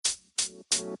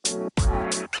Welcome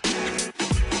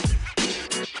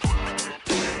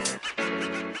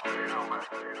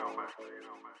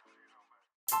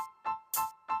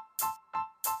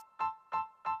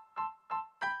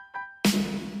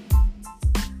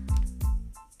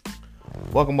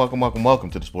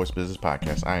to the Sports Business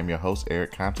Podcast. I am your host,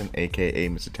 Eric Compton, aka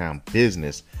Mr. Town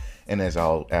Business. And as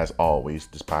always,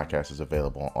 this podcast is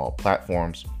available on all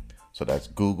platforms. So that's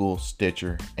Google,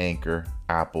 Stitcher, Anchor,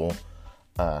 Apple,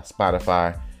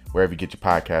 Spotify. Wherever you get your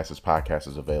podcasts, this podcast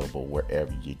is available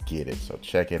wherever you get it. So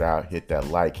check it out. Hit that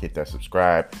like, hit that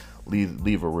subscribe,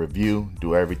 leave a review,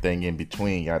 do everything in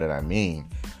between. Y'all know what I mean?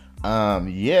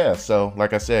 So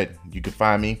like I said, you can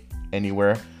find me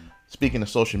anywhere. Speaking of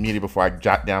social media, before I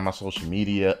jot down my social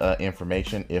media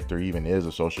information, if there even is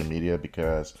a social media,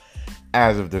 because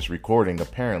as of this recording,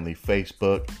 apparently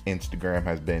Facebook, Instagram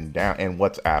has been down, and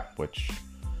WhatsApp, which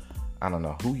I don't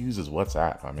know who uses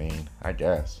WhatsApp. I mean, I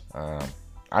guess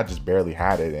I just barely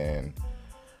had it, and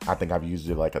I think I've used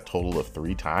it like a total of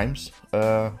 3 times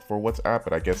for WhatsApp,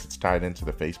 but I guess it's tied into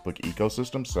the Facebook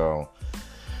ecosystem. So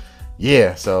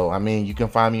yeah, so I mean, you can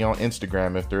find me on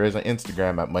Instagram if there is an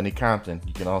Instagram at Money Compton.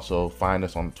 You can also find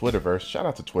us on the Twitterverse. Shout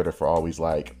out to Twitter for always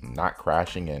not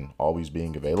crashing and always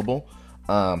being available.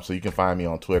 So you can find me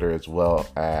on Twitter as well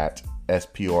at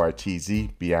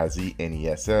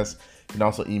SPORTZBIZNESS. You can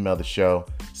also email the show,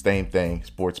 same thing,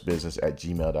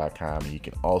 sportsbusiness@gmail.com. And you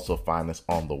can also find us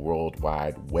on the World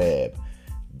Wide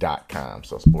Web.com.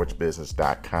 So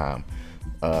sportsbusiness.com.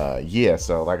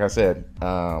 So like I said,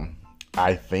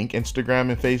 I think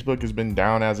Instagram and Facebook has been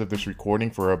down as of this recording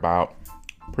for about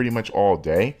pretty much all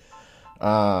day.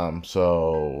 I don't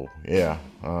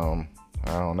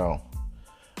know.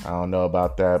 I don't know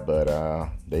about that, but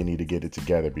they need to get it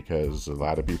together, because a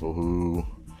lot of people who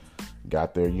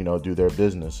got their, do their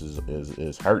business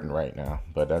is hurting right now.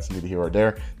 But that's neither here or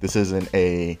there. This isn't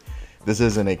this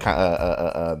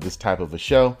type of a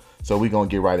show. So we're going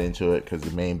to get right into it, because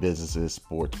the main business is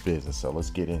sports business. So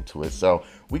let's get into it. So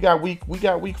we got week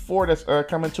 4 that's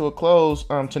coming to a close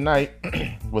tonight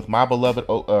with my beloved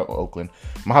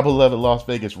my beloved Las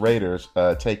Vegas Raiders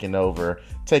taking on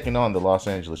the Los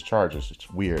Angeles Chargers.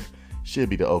 It's weird. Should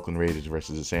be the Oakland Raiders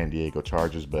versus the San Diego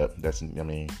Chargers, but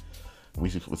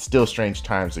with still strange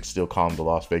times to still call them the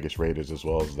Las Vegas Raiders as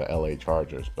well as the LA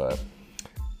Chargers, but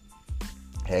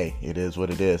hey, it is what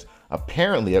it is.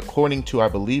 Apparently, according to, I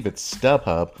believe it's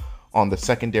StubHub, on the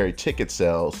secondary ticket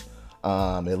sales,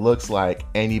 it looks like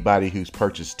anybody who's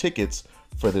purchased tickets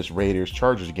for this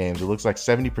Raiders-Chargers games, it looks like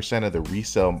 70% of the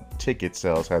resale ticket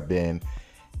sales have been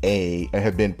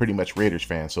pretty much Raiders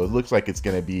fans. So it looks like it's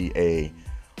going to be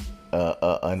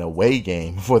an away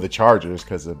game for the Chargers,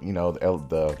 because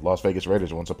the Las Vegas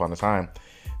Raiders, once upon a time,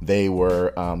 they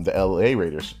were the LA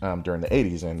Raiders during the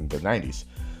 80s and the 90s.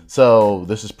 So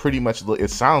this is pretty much, it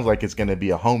sounds like it's going to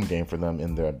be a home game for them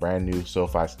in the brand new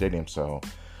SoFi Stadium. So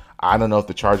I don't know if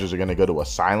the Chargers are going to go to a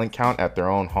silent count at their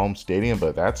own home stadium,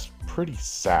 but that's pretty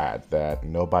sad that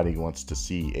nobody wants to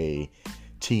see a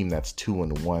team that's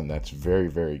 2-1, that's very,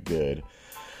 very good,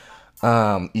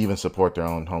 even support their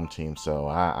own home team. So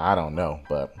I don't know,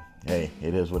 but hey,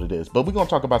 it is what it is. But we're going to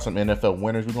talk about some NFL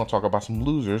winners. We're going to talk about some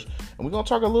losers. And we're going to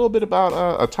talk a little bit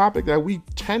about a topic that we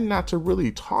tend not to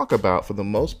really talk about for the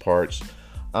most parts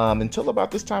until about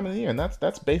this time of the year. And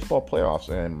that's baseball playoffs.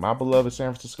 And my beloved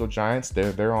San Francisco Giants,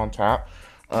 they're on top.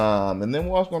 And then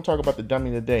we're also going to talk about the dummy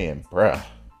of the day. And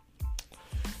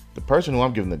the person who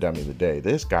I'm giving the dummy of the day,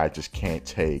 this guy just can't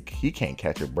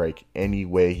catch a break any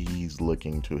way he's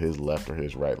looking to his left or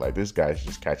his right. Like, this guy's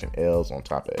just catching L's on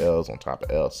top of L's on top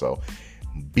of L's. So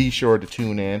be sure to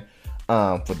tune in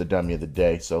for the dummy of the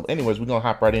day. So anyways, we're going to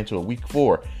hop right into it. Week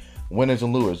 4, winners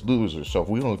and losers. So if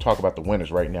we're going to talk about the winners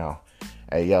right now,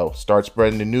 hey, yo, start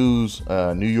spreading the news.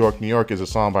 New York is a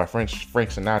song by Frank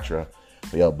Sinatra.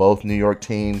 Yo, both New York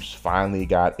teams finally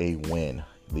got a win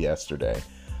yesterday.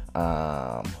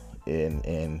 And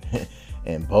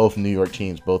both New York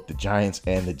teams, both the Giants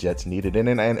and the Jets, needed it.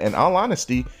 And in all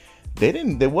honesty,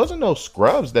 there wasn't no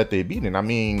scrubs that they beat. And I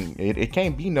mean, it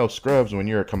can't be no scrubs when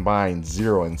you're a combined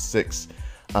 0-6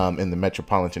 in the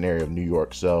metropolitan area of New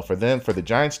York. So for the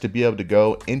Giants to be able to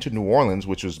go into New Orleans,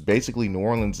 which was basically New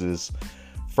Orleans's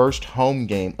first home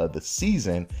game of the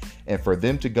season, and for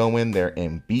them to go in there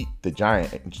and beat the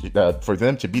Giants, for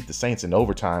them to beat the Saints in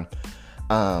overtime,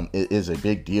 it is a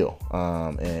big deal.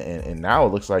 And now it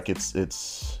looks like it's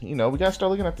we got to start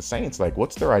looking at the Saints. Like,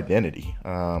 what's their identity?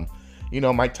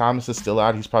 Mike Thomas is still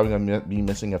out. He's probably going to be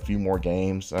missing a few more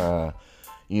games.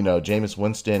 Jameis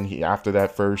Winston, after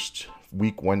that first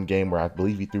week 1 game where I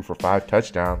believe he threw for 5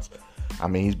 touchdowns, I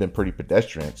mean, he's been pretty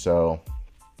pedestrian. So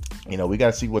We got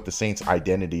to see what the Saints'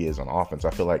 identity is on offense.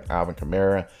 I feel like Alvin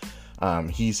Kamara,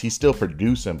 he's still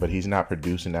producing, but he's not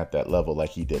producing at that level like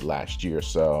he did last year.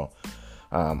 So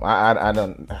I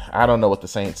don't know what the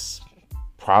Saints'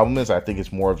 problem is. I think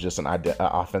it's more of just an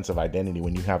offensive identity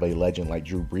when you have a legend like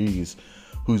Drew Brees,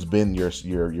 who's been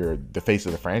the face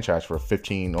of the franchise for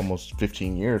 15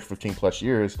 plus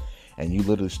years, and you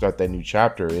literally start that new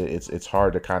chapter. It's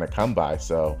hard to kind of come by.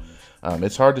 So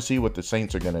it's hard to see what the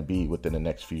Saints are going to be within the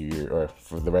next few years or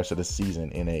for the rest of the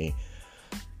season in a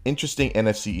interesting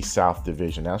NFC South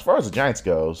division. Now, as far as the Giants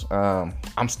goes,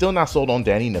 I'm still not sold on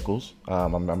Danny Nichols.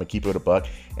 I'm gonna keep it a buck,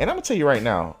 and I'm gonna tell you right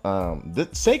now, the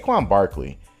Saquon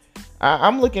Barkley,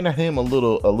 I'm looking at him a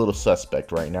little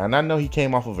suspect right now, and I know he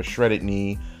came off of a shredded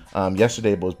knee.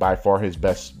 Yesterday was by far his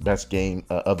best game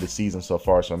of the season so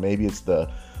far. So maybe it's the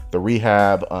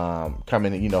rehab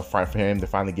coming, for him to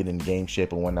finally get in game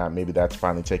shape and whatnot. Maybe that's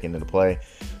finally taken into play.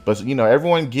 But,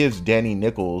 everyone gives Danny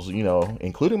Nichols,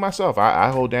 including myself. I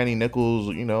hold Danny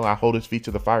Nichols, I hold his feet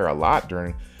to the fire a lot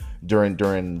during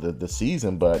the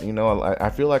season. But, I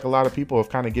feel like a lot of people have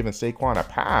kind of given Saquon a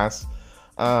pass.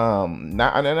 And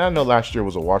I know last year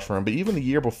was a wash for him, but even the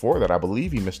year before that, I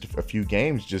believe he missed a few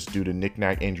games just due to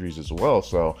knick-knack injuries as well.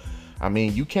 So,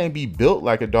 you can't be built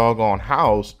like a doggone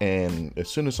house, and as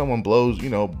soon as someone blows,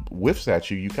 whiffs at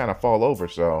you, you kind of fall over.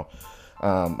 So,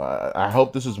 I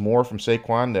hope this is more from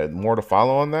Saquon, that more to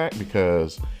follow on that,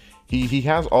 because he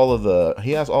has all of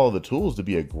the tools to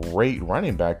be a great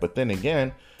running back. But then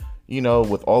again,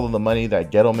 with all of the money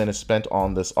that Gettleman has spent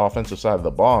on this offensive side of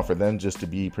the ball, for them just to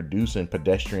be producing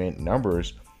pedestrian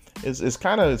numbers is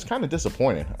kind of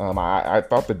disappointing. I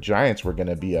thought the Giants were going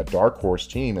to be a dark horse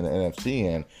team in the NFC,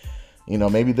 and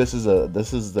maybe this is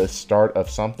the start of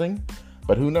something,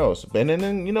 but who knows? And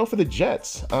then for the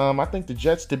Jets, I think the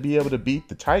Jets to be able to beat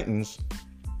the Titans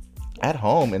at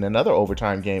home in another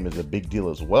overtime game is a big deal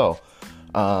as well.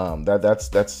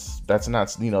 That's not,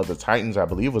 the Titans, I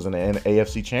believe, was in an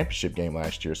AFC Championship game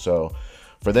last year. So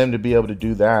for them to be able to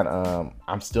do that,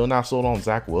 I'm still not sold on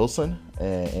Zach Wilson,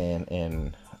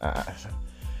 and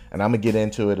I'm gonna get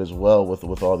into it as well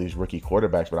with all these rookie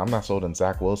quarterbacks, but I'm not sold on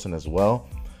Zach Wilson as well.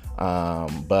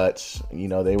 But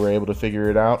they were able to figure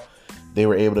it out. They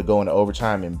were able to go into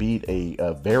overtime and beat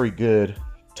a very good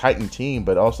Titan team,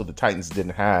 but also the Titans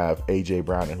didn't have AJ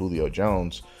Brown and Julio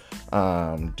Jones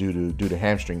due to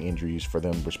hamstring injuries for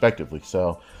them respectively.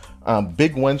 So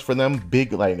big wins for them.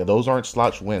 Those aren't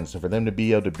slouch wins. So for them to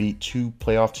be able to beat two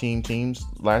playoff teams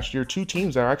last year, two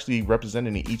teams that are actually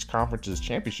represented in each conference's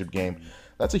championship game,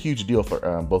 that's a huge deal for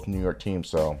both New York teams.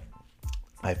 So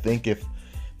I think if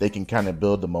they can kind of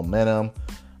build the momentum,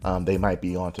 they might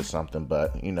be onto something.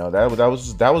 But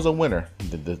that was a winner.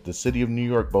 The city of New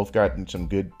York both got some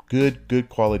good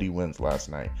quality wins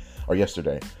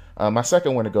yesterday. My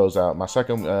second winner goes out. My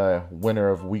second winner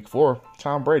of Week 4,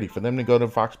 Tom Brady. For them to go to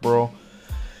Foxborough,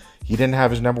 he didn't have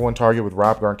his number one target with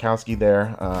Rob Gronkowski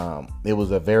there. It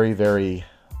was a very, very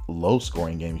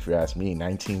low-scoring game, if you ask me.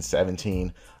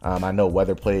 19-17. I know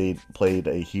weather played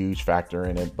a huge factor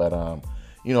in it, but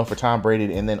for Tom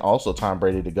Brady, and then also Tom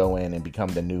Brady to go in and become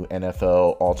the new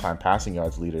NFL all-time passing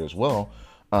yards leader as well.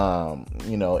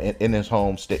 In his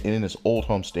old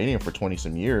home stadium for 20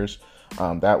 some years.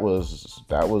 That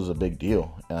was a big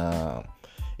deal.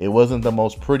 It wasn't the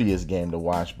most prettiest game to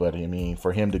watch, but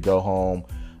for him to go home,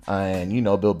 and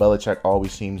Bill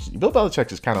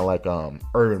Belichick is kind of like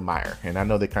Urban Meyer, and I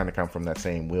know they kind of come from that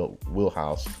same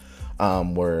wheelhouse,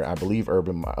 where I believe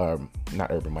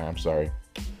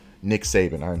Nick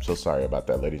Saban. I'm so sorry about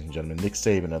that, ladies and gentlemen. Nick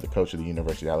Saban, the coach of the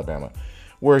University of Alabama,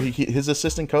 where his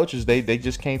assistant coaches, they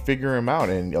just can't figure him out,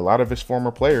 and a lot of his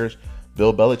former players,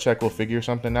 Bill Belichick will figure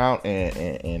something out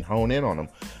and hone in on them.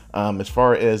 As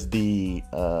far as the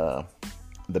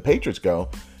Patriots go,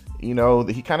 he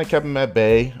kind of kept them at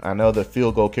bay. I know the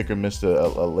field goal kicker missed a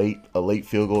late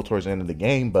field goal towards the end of the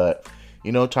game, but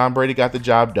Tom Brady got the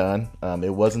job done.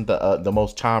 It wasn't the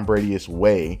most Tom Brady-ish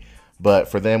way, but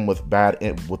for them with bad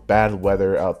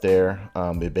weather out there,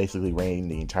 it basically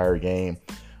rained the entire game.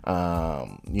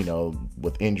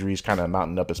 With injuries kind of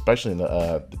mounting up, especially in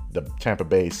the Tampa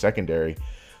Bay secondary,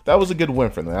 that was a good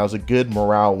win for them. That was a good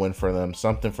morale win for them,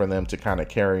 something for them to kind of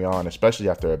carry on, especially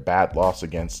after a bad loss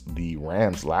against the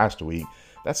Rams last week.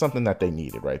 That's something that they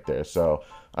needed right there. So,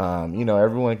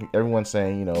 everyone's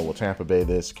saying, will Tampa Bay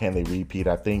this? Can they repeat?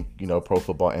 I think, Pro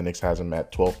Football Index has them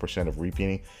at 12% of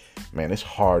repeating. Man, it's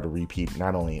hard to repeat,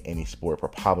 not only in any sport,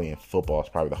 but probably in football. It's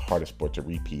probably the hardest sport to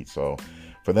repeat. So,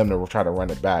 for them to try to run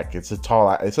it back, it's a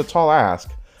tall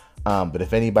ask. But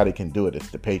if anybody can do it, it's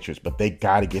the Patriots. But they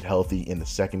got to get healthy in the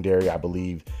secondary. I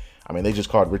believe I mean, they just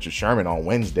called Richard Sherman on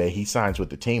Wednesday. He signs with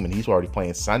the team, and he's already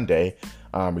playing Sunday.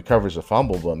 Recovers a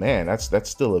fumble, but man, that's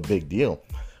still a big deal.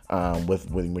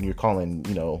 With when you're calling,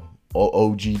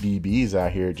 OGDBs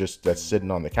out here just that's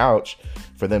sitting on the couch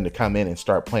for them to come in and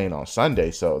start playing on Sunday.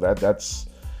 So that's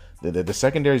the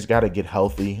secondary's got to get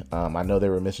healthy. I know they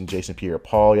were missing Jason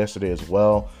Pierre-Paul yesterday as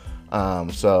well.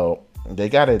 So they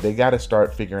gotta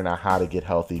start figuring out how to get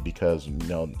healthy because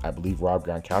I believe Rob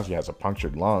Gronkowski has a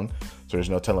punctured lung, so there's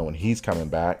no telling when he's coming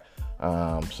back.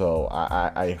 So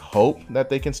I hope that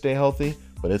they can stay healthy,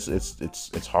 but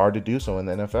it's hard to do so in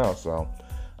the NFL. So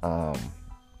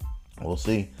we'll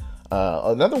see.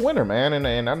 Another winner, man,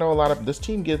 and I know a lot of this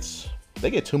team get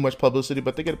too much publicity,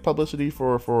 but they get publicity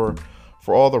for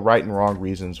all the right and wrong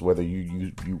reasons, whether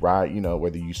you ride,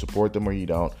 whether you support them or you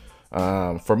don't.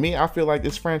 For me, I feel like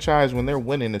this franchise, when they're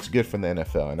winning, it's good for the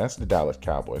NFL, and that's the Dallas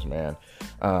Cowboys, man.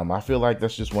 I feel like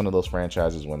that's just one of those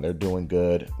franchises when they're doing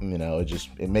good,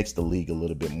 it makes the league a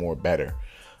little bit more better.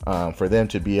 For them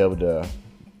to be able to,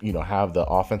 have the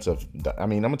offensive, I'm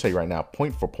going to tell you right now,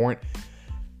 point for point,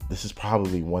 this is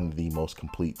probably one of the most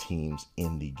complete teams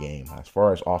in the game. As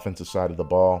far as offensive side of the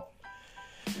ball,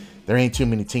 there ain't too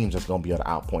many teams that's going to be able to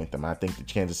outpoint them. I think the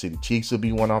Kansas City Chiefs will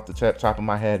be one off the top of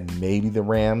my head. Maybe the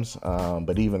Rams,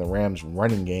 but even the Rams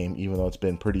running game, even though it's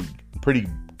been pretty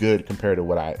good compared to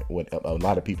what a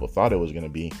lot of people thought it was going to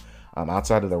be,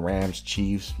 outside of the Rams,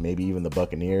 Chiefs, maybe even the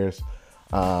Buccaneers,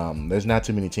 there's not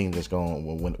too many teams that's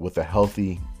going with a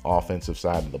healthy offensive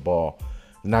side of the ball.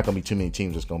 There's not going to be too many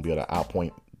teams that's going to be able to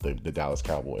outpoint the Dallas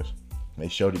Cowboys. They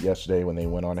showed it yesterday when they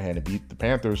went on ahead and beat the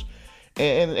Panthers.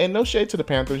 And no shade to the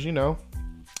Panthers,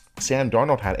 Sam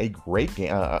Darnold had a great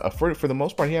game. For the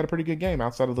most part, he had a pretty good game.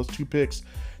 Outside of those 2 picks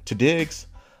to Diggs,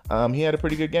 he had a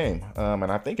pretty good game.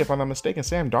 And I think, if I'm not mistaken,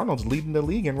 Sam Darnold's leading the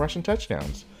league in rushing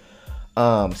touchdowns.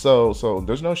 So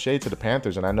there's no shade to the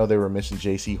Panthers. And I know they were missing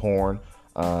J.C. Horn,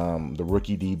 the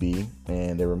rookie DB,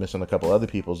 and they were missing a couple other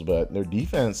peoples. But their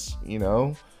defense,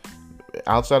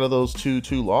 outside of those two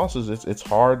losses, it's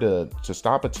hard to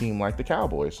stop a team like the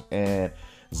Cowboys. And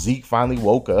Zeke finally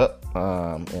woke up,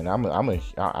 and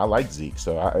I like Zeke,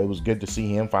 so it was good to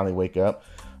see him finally wake up.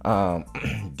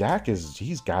 Dak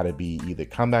he's got to be either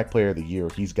comeback player of the year, or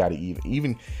he's got to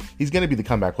he's going to be the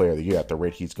comeback player of the year at the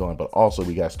rate he's going. But also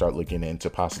we got to start looking into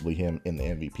possibly him in the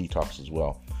MVP talks as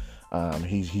well.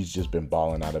 He's just been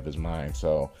balling out of his mind.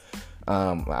 So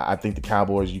I think the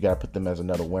Cowboys, you got to put them as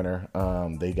another winner.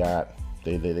 They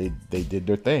did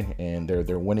their thing, and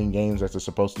they're winning games that they're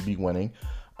supposed to be winning.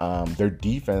 Their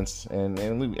defense, and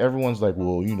everyone's like,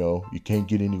 well, you can't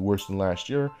get any worse than last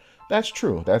year. That's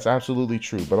true. That's absolutely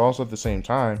true. But also at the same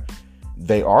time,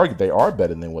 they are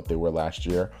better than what they were last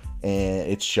year, and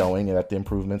it's showing that the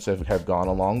improvements have gone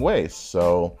a long way.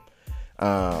 So,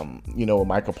 with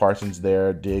Michael Parsons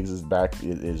there, Diggs is back,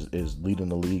 is leading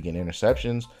the league in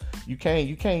interceptions. You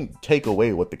can't take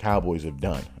away what the Cowboys have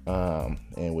done.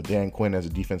 And with Dan Quinn as a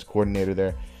defense coordinator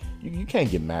there, you can't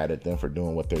get mad at them for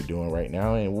doing what they're doing right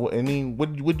now. And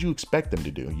what would you expect them to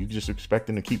do? You just expect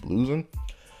them to keep losing?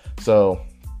 So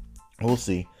we'll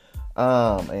see.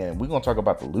 And we're gonna talk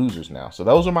about the losers now. So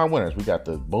those are my winners. We got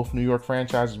both New York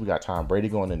franchises. We got Tom Brady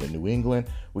going into New England.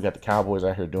 We got the Cowboys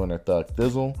out here doing their thug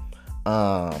thizzle.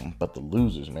 But the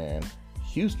losers, man,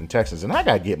 Houston Texans, and I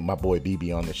gotta get my boy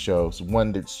BB on the show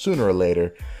sooner or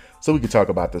later, so we can talk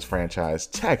about this franchise.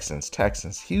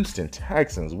 Houston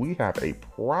Texans, we have a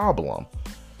problem.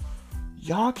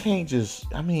 Y'all can't just,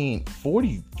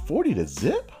 40 to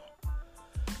zip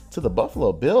to the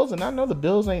Buffalo Bills. And I know the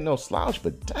Bills ain't no slouch,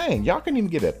 but dang, y'all can't even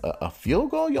get a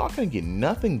field goal. Y'all can't get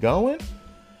nothing going.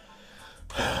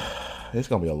 It's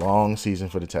going to be a long season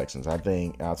for the Texans. I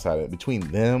think between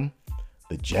them,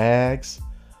 the Jags,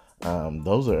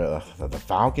 those are the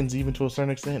Falcons, even to a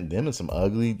certain extent. Them and some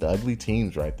ugly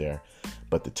teams right there.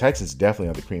 But the Texans definitely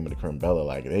are the cream of the creme bella.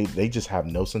 Like they just have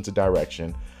no sense of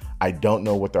direction. I don't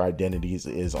know what their identity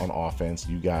is on offense.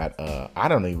 You got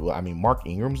Mark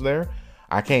Ingram's there.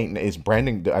 I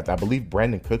believe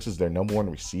Brandon Cooks is their number one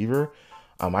receiver.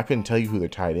 I couldn't tell you who their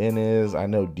tight end is. I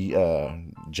know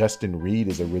Justin Reed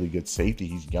is a really good safety.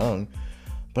 He's young.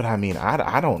 But,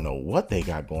 I don't know what they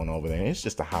got going over there. It's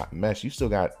just a hot mess. You still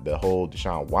got the whole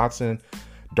Deshaun Watson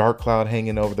dark cloud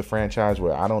hanging over the franchise,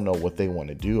 where I don't know what they want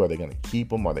to do. Are they going to keep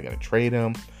him? Are they going to trade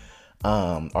him?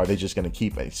 Are they just going to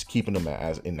keeping him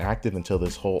as inactive until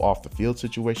this whole off-the-field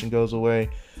situation goes away?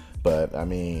 But,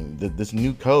 this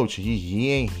new coach,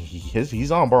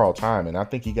 he's on borrowed time. And I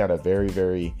think he got a very,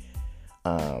 very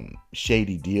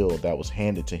shady deal that was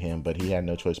handed to him, but he had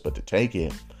no choice but to take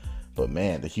it. But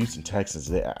man, the Houston Texans,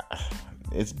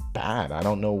 it's bad. I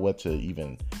don't know what to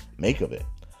even make of it.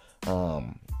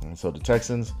 And so the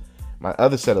Texans, my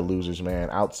other set of losers, man,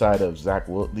 outside of Zach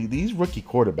Wilson, these rookie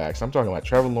quarterbacks, I'm talking about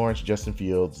Trevor Lawrence, Justin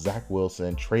Fields, Zach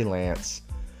Wilson, Trey Lance,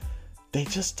 they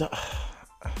just,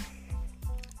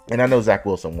 and I know Zach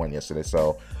Wilson won yesterday,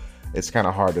 so it's kind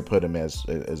of hard to put him as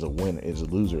a win, as a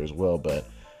loser as well, but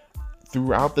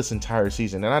throughout this entire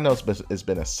season, and I know it's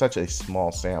been such a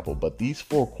small sample, but these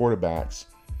 4 quarterbacks,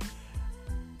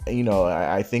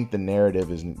 I think the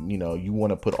narrative is, you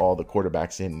want to put all the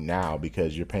quarterbacks in now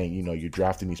because you're paying, you're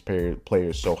drafting these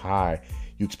players so high,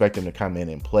 you expect them to come in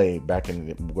and play back in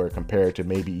where compared to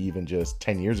maybe even just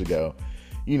 10 years ago.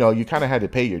 You kind of had to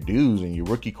pay your dues, and your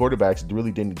rookie quarterbacks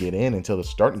really didn't get in until the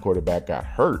starting quarterback got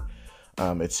hurt.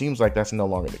 It seems like that's no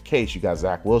longer the case. You got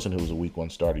Zach Wilson, who was a week 1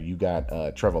 starter. You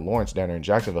got Trevor Lawrence down there in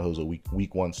Jacksonville, who's a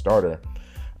week 1 starter.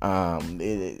 I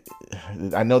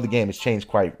know the game has changed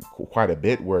quite a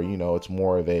bit, where it's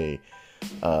more of a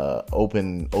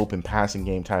open passing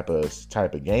game type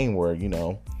of game where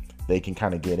they can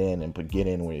kind of get in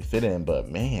where they fit in. But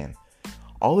man,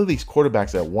 all of these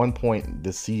quarterbacks at one point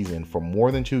this season for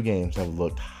more than 2 games have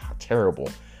looked terrible.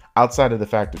 Outside of the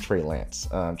fact of Trey Lance,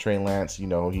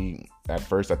 he at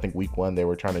first, I think week 1 they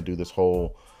were trying to do this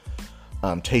whole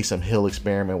Taysom Hill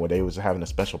experiment where they was having a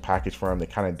special package for him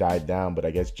that kind of died down, but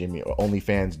I guess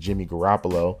OnlyFans Jimmy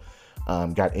Garoppolo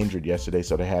got injured yesterday,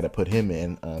 so they had to put him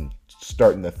in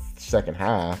starting the second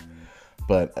half.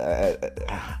 But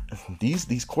these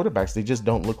quarterbacks, they just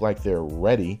don't look like they're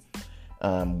ready.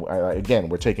 Again,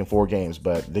 we're taking 4 games,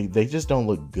 but they just don't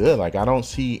look good. Like, I don't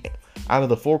see, out of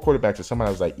the 4 quarterbacks, if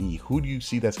somebody was like, who do you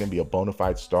see that's going to be a bona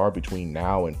fide star between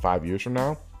now and 5 years from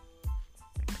now?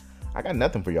 I got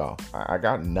nothing for y'all. I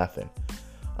got nothing.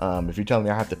 If you're telling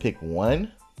me I have to pick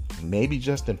one, maybe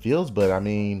Justin Fields, but I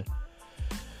mean,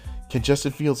 can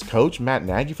Justin Fields coach Matt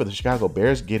Nagy for the Chicago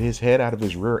Bears get his head out of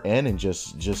his rear end and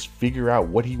just figure out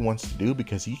what he wants to do?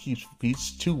 Because he's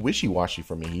too wishy-washy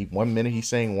for me. One minute he's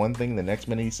saying one thing, the next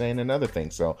minute he's saying another thing.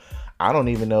 So I don't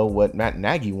even know what Matt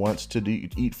Nagy wants to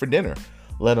eat for dinner,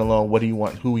 let alone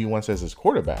who he wants as his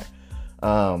quarterback.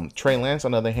 Trey Lance,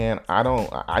 on the other hand,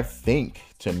 I think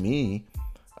to me,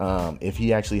 if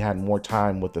he actually had more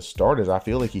time with the starters, I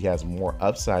feel like he has more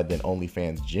upside than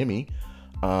OnlyFans Jimmy.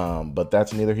 But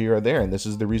that's neither here or there. And this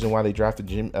is the reason why they drafted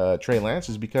Trey Lance,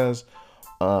 is because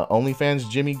OnlyFans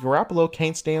Jimmy Garoppolo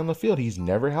can't stay on the field. He's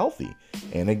never healthy.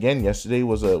 And again, yesterday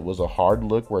was a hard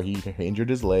look where he injured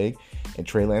his leg and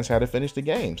Trey Lance had to finish the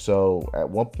game. So at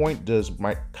what point does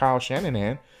Kyle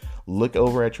Shanahan look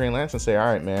over at Trey Lance and say, all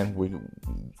right, man,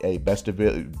 best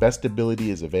ability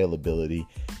is availability.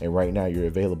 And right now you're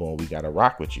available and we got to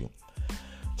rock with you.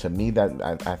 To me,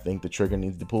 that I think the trigger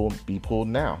needs to be pulled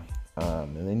now.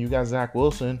 And then you got Zach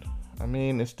Wilson. I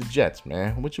mean, it's the Jets,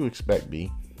 man. What you expect,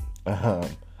 B?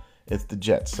 It's the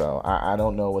Jets. So I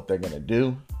don't know what they're going to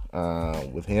do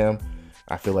with him.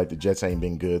 I feel like the Jets ain't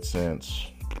been good since,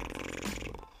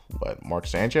 Mark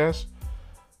Sanchez?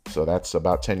 So that's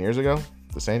about 10 years ago,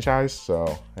 the Sanchez.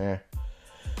 So,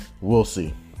 we'll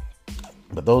see.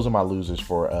 But those are my losers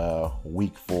for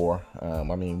week 4. I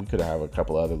mean, we could have a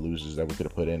couple other losers that we could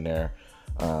have put in there.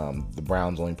 The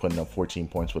Browns only putting up 14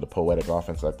 points with a poetic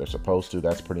offense like they're supposed to.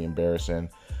 That's pretty embarrassing.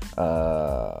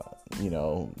 The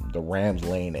Rams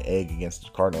laying the egg against the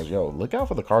Cardinals. Yo, look out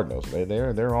for the Cardinals.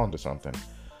 They're on to something.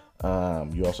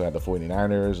 You also had the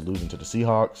 49ers losing to the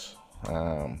Seahawks.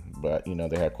 But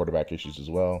they had quarterback issues as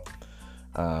well.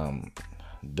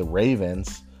 The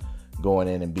Ravens going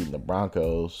in and beating the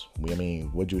Broncos. I mean,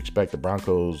 what'd you expect? The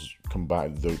Broncos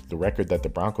combined, the record that the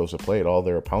Broncos have played, all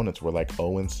their opponents were like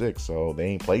 0-6, so they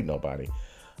ain't played nobody.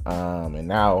 And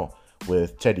now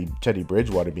with Teddy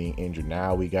Bridgewater being injured,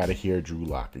 now we got to hear Drew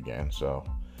Lock again. So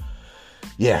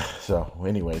yeah. So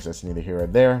anyways, that's neither here or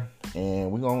there.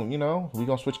 And we're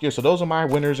gonna switch gears. So those are my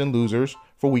winners and losers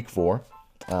for week 4.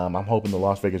 I'm hoping the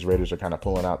Las Vegas Raiders are kind of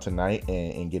pulling out tonight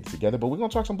and get it together. But we're gonna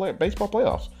talk some baseball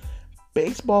playoffs.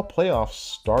 Baseball playoffs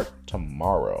start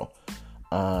tomorrow,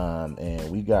 and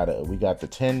we got the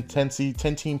 10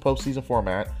 team postseason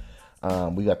format.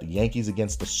 We got the Yankees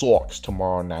against the Sox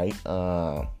tomorrow night,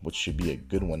 which should be a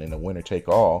good one in a winner take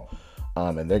all.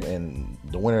 And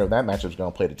the winner of that matchup is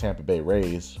going to play the Tampa Bay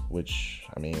Rays, which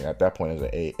I mean at that point is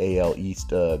a AL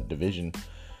East division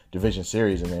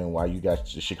series, and then while you got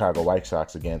the Chicago White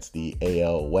Sox against the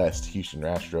AL West Houston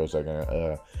Astros are going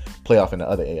to play off in the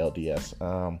other ALDS.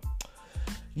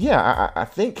 I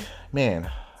think, man,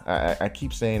 I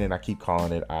keep saying it, I keep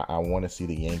calling it. I want to see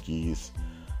the Yankees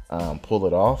pull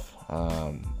it off.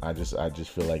 I just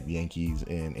feel like the Yankees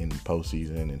in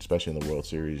postseason, and especially in the World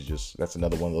Series, that's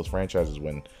another one of those franchises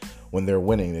when they're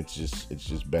winning, it's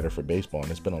just better for baseball.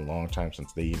 And it's been a long time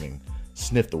since they even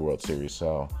sniff the World Series.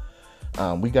 So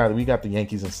we got the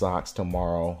Yankees and Sox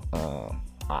tomorrow.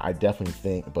 I definitely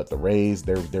think, but the Rays,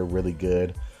 they're really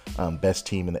good. Best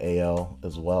team in the AL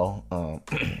as well.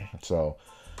 So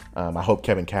I hope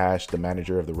Kevin Cash, the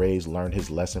manager of the Rays, learned his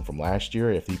lesson from last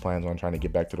year if he plans on trying to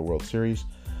get back to the World Series.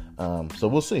 So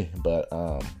we'll see. But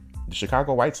the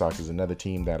Chicago White Sox is another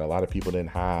team that a lot of people didn't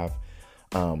have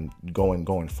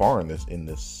going far in this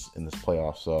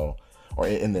playoff. So, or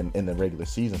in the regular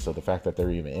season. So the fact that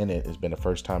they're even in it has been the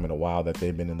first time in a while that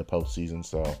they've been in the postseason.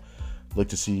 So look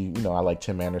to see. I like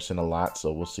Tim Anderson a lot.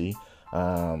 So we'll see.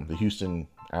 The Houston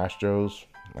Astros,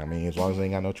 I mean, as long as they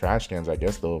ain't got no trash cans, I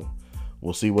guess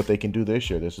we'll see what they can do this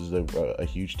year. This is a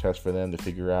huge test for them to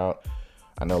figure out.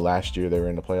 I know last year they were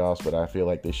in the playoffs, but I feel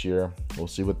like this year we'll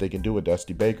see what they can do with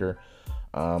Dusty Baker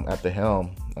at the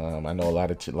helm. I know a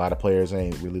lot of players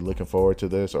ain't really looking forward to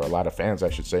this, or a lot of fans, I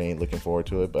should say, ain't looking forward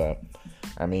to it. But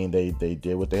I mean, they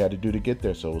did what they had to do to get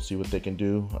there, so we'll see what they can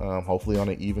do. Hopefully on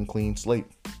an even, clean slate.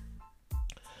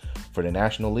 For the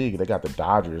National League, they got the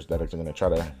Dodgers that are going to try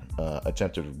to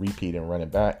attempt to repeat and run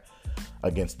it back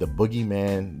against the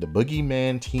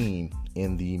boogeyman team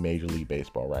in the Major League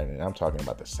Baseball, right? And I'm talking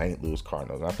about the St. Louis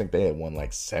Cardinals. I think they had won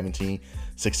like 17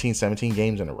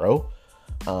 games in a row.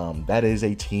 That is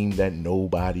a team that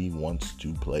nobody wants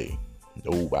to play.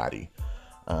 Nobody.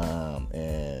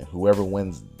 And whoever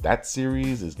wins that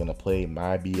series is going to play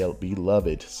my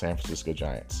beloved San Francisco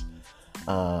Giants.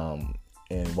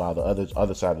 And while the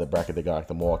other side of the bracket, they got like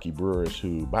the Milwaukee Brewers,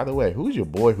 who, by the way, who's your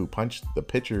boy who punched the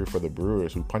pitcher for the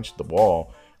Brewers, who punched the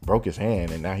ball, broke his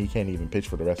hand, and now he can't even pitch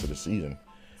for the rest of the season?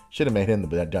 Should have made him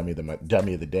the dummy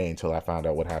of the day until I found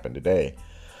out what happened today.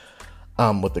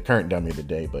 With the current dummy of the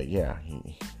day, but yeah,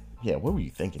 what were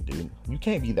you thinking, dude? You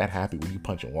can't be that happy when you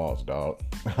punching walls, dog.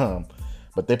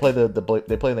 But they play the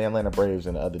Atlanta Braves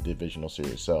in the other divisional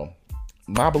series. So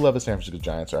my beloved San Francisco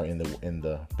Giants are in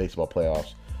the baseball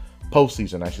playoffs.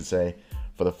 Postseason, I should say,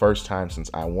 for the first time since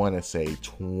I want to say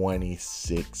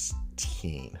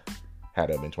 2016. Had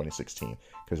to have been 2016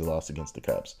 because they lost against the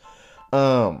Cubs.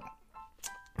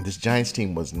 This Giants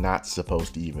team was not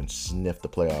supposed to even sniff the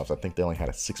playoffs. I think they only had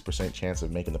a 6% chance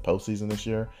of making the postseason this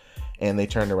year, and they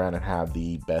turned around and have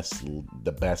the best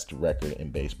record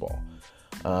in baseball.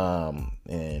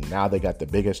 And now they got the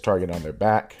biggest target on their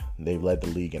back. They've led the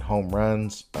league in home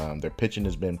runs. Their pitching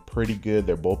has been pretty good.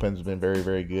 Their bullpen has been very,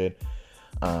 very good.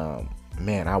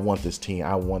 Man, I want this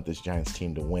Giants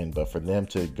team to win, but for them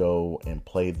to go and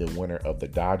play the winner of the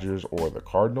Dodgers or the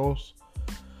Cardinals,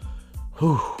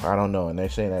 I don't know. And they're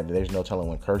saying that there's no telling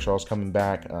when Kershaw's coming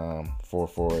back for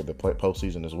the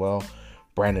postseason as well.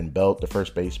 Brandon Belt, the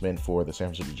first baseman for the San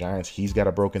Francisco Giants, he's got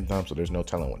a broken thumb, so there's no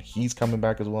telling when he's coming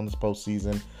back as well in this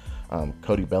postseason.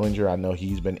 Cody Bellinger, I know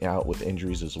he's been out with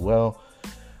injuries as well.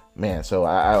 Man, so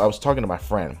I was talking to my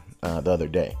friend the other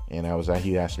day, and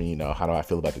he asked me, how do I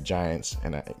feel about the Giants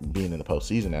and being in the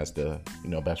postseason as the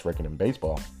best record in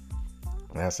baseball?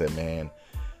 And I said, man,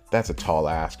 that's a tall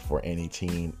ask for any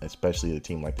team, especially a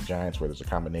team like the Giants, where there's a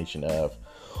combination of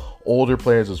older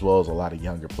players as well as a lot of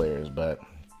younger players. But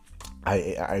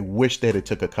I wish they'd have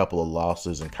took a couple of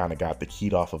losses and kind of got the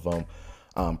heat off of them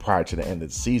prior to the end of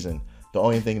the season. The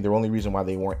only reason why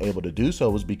they weren't able to do so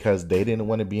was because they didn't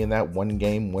want to be in that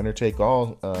one-game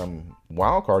winner-take-all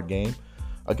wild card game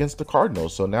against the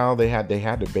Cardinals. So now they had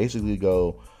to basically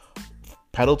go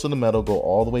pedal to the metal, go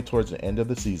all the way towards the end of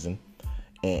the season,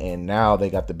 and now they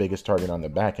got the biggest target on their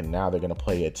back, and now they're going to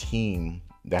play a team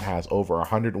that has over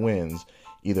 100 wins,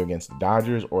 either against the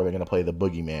Dodgers or they're going to play the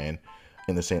boogeyman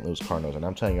in the St. Louis Cardinals. And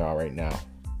I'm telling y'all right now,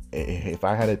 if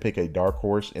I had to pick a dark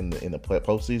horse in the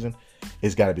postseason,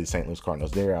 it's got to be the St. Louis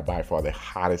Cardinals. They are by far the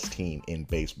hottest team in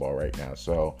baseball right now.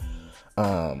 So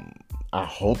I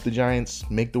hope the Giants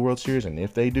make the World Series, and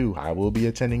if they do, I will be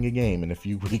attending a game in a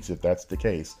few weeks if that's the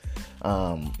case,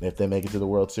 if they make it to the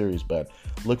World Series. But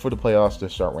look for the playoffs to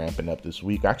start ramping up this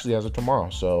week, actually as of tomorrow.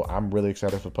 So I'm really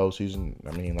excited for postseason.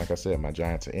 I mean, like I said, my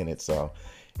Giants are in it, so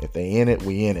if they in it,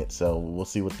 we in it. So we'll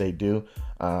see what they do.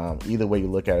 Either way you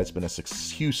look at it, it's been a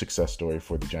huge success story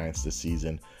for the Giants this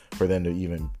season, for them to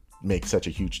even make such a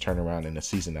huge turnaround in a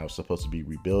season that was supposed to be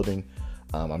rebuilding.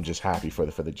 I'm just happy for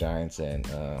the Giants, and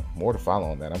more to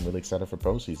follow on that. I'm really excited for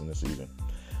postseason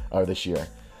this year.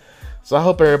 So I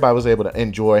hope everybody was able to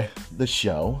enjoy the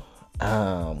show.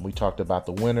 We talked about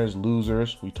the winners,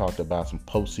 losers. We talked about some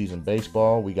postseason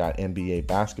baseball. We got NBA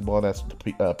basketball. That's the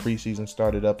preseason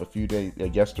started up a few days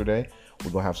yesterday.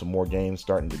 We're gonna have some more games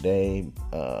starting today.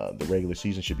 The regular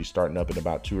season should be starting up in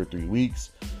about 2 or 3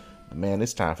 weeks. But man,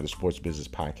 it's time for the Sports Business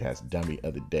Podcast Dummy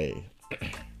of the Day.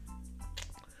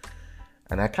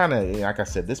 And I kind of, like I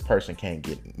said, this person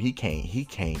he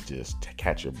can't just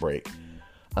catch a break.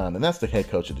 And that's the head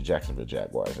coach of the Jacksonville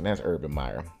Jaguars, and that's Urban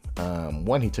Meyer.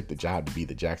 One, he took the job to be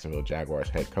the Jacksonville Jaguars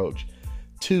head coach.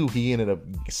 Two, he ended up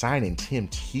signing Tim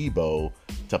Tebow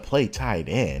to play tight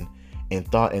end, and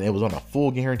it was on a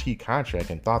full guaranteed contract,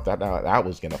 and thought that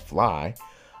was gonna fly.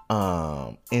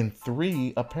 And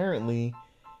three, apparently,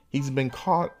 he's been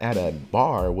caught at a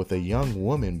bar with a young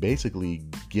woman, basically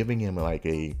giving him like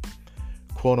a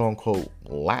quote unquote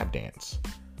lap dance.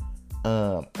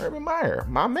 Urban Meyer,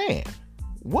 my man,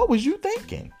 what was you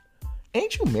thinking?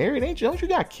 Ain't you married? Don't you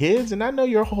got kids? And I know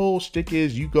your whole shtick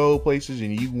is you go places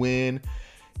and you win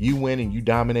and you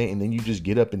dominate, and then you just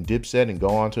get up and dipset and go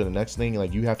on to the next thing.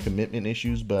 Like, you have commitment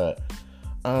issues, but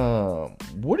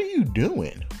what are you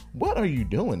doing? What are you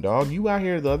doing, dog? You out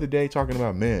here the other day talking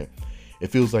about, man, it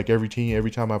feels like every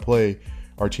time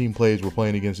our team plays, we're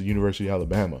playing against the University of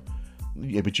Alabama.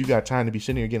 Yeah, but you got time to be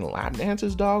sitting here getting lap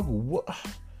dances, dog? What?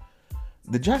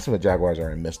 The Jacksonville Jaguars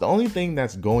are in mess. The only thing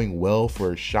that's going well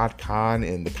for Shad Khan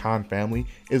and the Khan family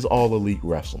is All Elite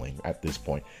Wrestling at this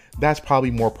point. That's probably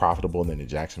more profitable than the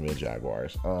Jacksonville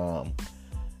Jaguars. I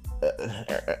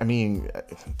mean,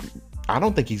 I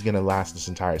don't think he's going to last this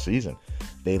entire season.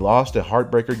 They lost a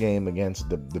heartbreaker game against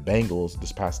the Bengals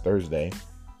this past Thursday.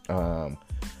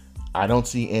 I don't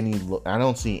see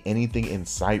anything in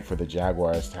sight for the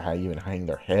Jaguars to even hang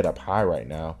their head up high right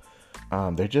now.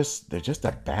 They're just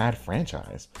a bad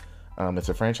franchise. It's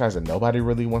a franchise that nobody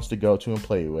really wants to go to and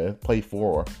play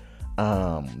for.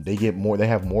 They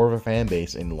have more of a fan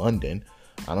base in London.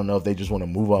 I don't know if they just want to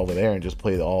move over there and just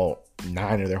play all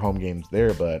 9 of their home games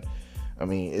there, but I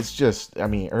mean,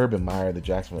 Urban Meyer, the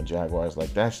Jacksonville Jaguars,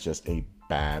 like, that's just a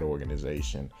bad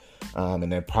organization.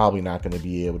 And they're probably not going to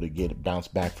be able to bounce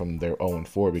back from their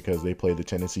 0-4 because they play the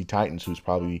Tennessee Titans, who's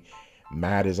probably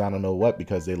mad as I don't know what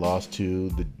because they lost to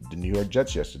the New York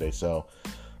Jets yesterday. So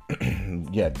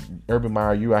yeah, Urban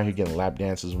Meyer, you out here getting lap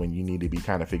dances when you need to be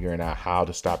kind of figuring out how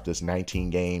to stop this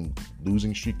 19-game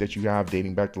losing streak that you have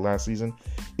dating back to last season.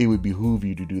 It would behoove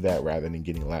you to do that rather than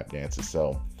getting lap dances.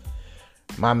 So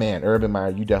my man, Urban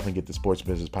Meyer, you definitely get the Sports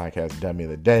Business Podcast dummy of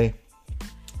the day.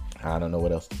 I don't know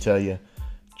what else to tell you.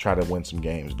 Try to win some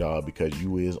games, dog, because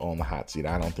you is on the hot seat.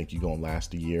 I don't think you're going to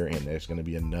last a year, and there's going to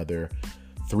be another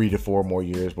 3 to 4 more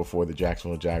years before the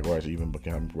Jacksonville Jaguars even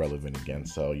become relevant again.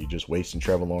 So you're just wasting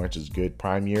Trevor Lawrence's good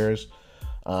prime years,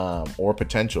 or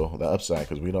potential, the upside,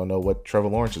 because we don't know what Trevor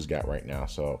Lawrence has got right now.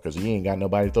 So, because he ain't got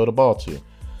nobody to throw the ball to.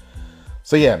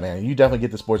 So yeah, man, you definitely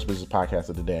get the Sports Business Podcast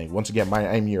of the day. Once again,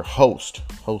 I'm your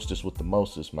hostess with the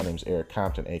mostest. My name is Eric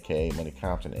Compton, aka Money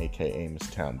Compton, aka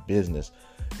Mr. Town Business.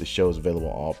 This show is available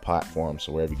on all platforms,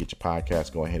 so wherever you get your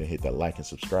podcasts, go ahead and hit that like and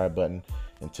subscribe button.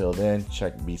 Until then,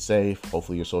 be safe.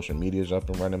 Hopefully your social media is up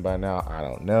and running by now. I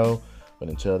don't know, but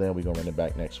until then, we're gonna run it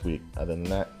back next week. Other than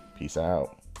that, peace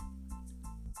out.